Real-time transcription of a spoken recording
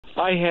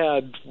I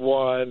had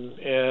one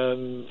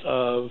in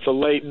the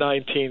late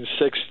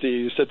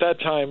 1960s. At that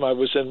time, I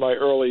was in my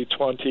early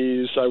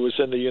 20s. I was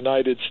in the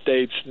United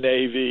States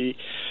Navy,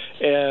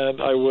 and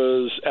I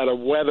was at a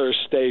weather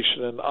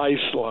station in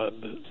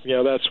Iceland.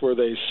 That's where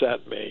they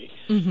sent me.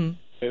 Mm-hmm.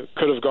 It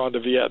could have gone to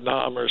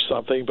Vietnam or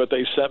something, but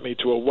they sent me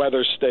to a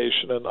weather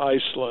station in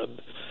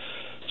Iceland.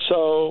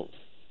 So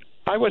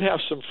I would have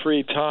some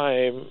free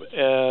time,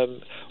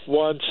 and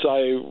once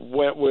I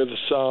went with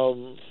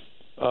some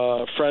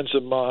friends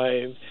of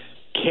mine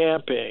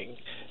camping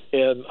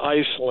in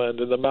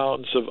Iceland, in the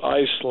mountains of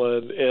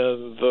Iceland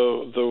in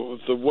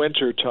the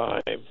winter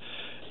time.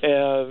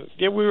 And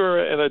we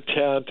were in a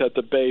tent at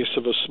the base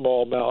of a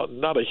small mountain,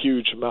 not a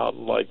huge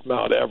mountain like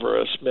Mount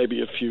Everest,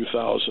 maybe a few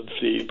thousand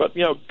feet, but,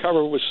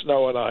 covered with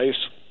snow and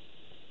ice.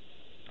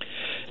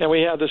 And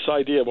we had this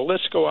idea, well,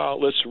 let's go out,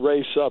 let's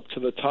race up to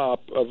the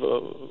top of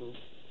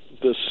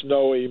the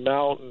snowy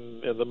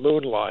mountain in the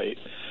moonlight.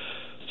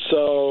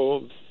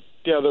 So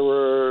there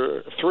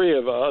were three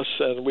of us,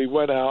 and we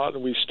went out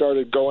and we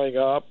started going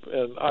up,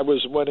 and I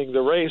was winning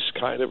the race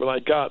kind of, and I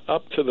got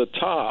up to the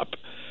top,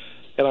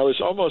 and I was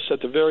almost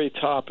at the very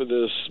top of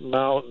this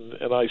mountain,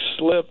 and I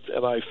slipped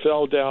and I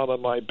fell down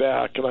on my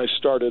back, and I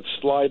started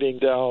sliding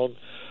down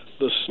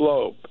the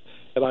slope,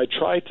 and I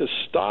tried to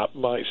stop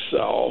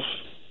myself,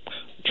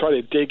 try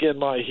to dig in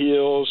my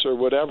heels or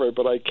whatever,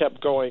 but I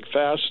kept going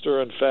faster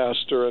and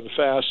faster and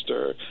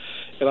faster.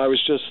 And I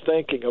was just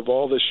thinking of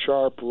all the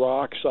sharp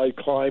rocks I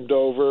climbed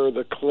over,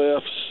 the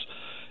cliffs.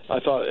 I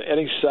thought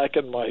any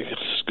second my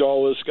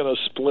skull is going to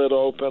split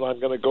open. I'm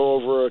going to go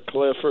over a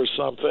cliff or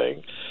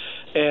something.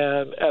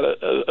 And at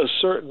a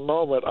certain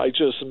moment, I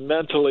just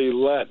mentally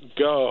let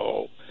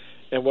go.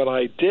 And when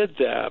I did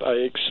that, I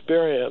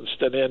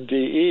experienced an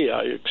NDE.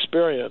 I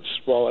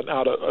experienced,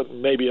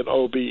 maybe an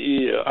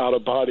OBE,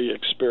 out-of-body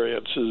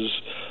experience is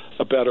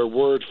a better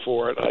word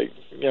for it. I,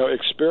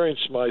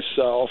 experienced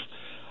myself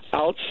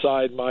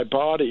outside my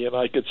body, and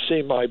I could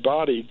see my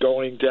body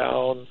going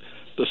down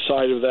the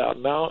side of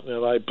that mountain,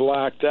 and I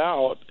blacked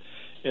out,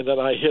 and then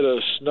I hit a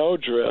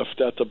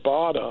snowdrift at the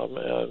bottom,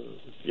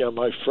 and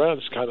my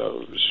friends kind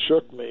of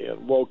shook me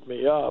and woke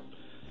me up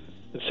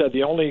and said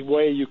the only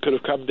way you could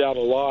have come down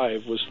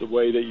alive was the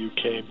way that you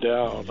came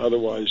down.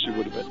 Otherwise, you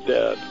would have been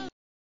dead.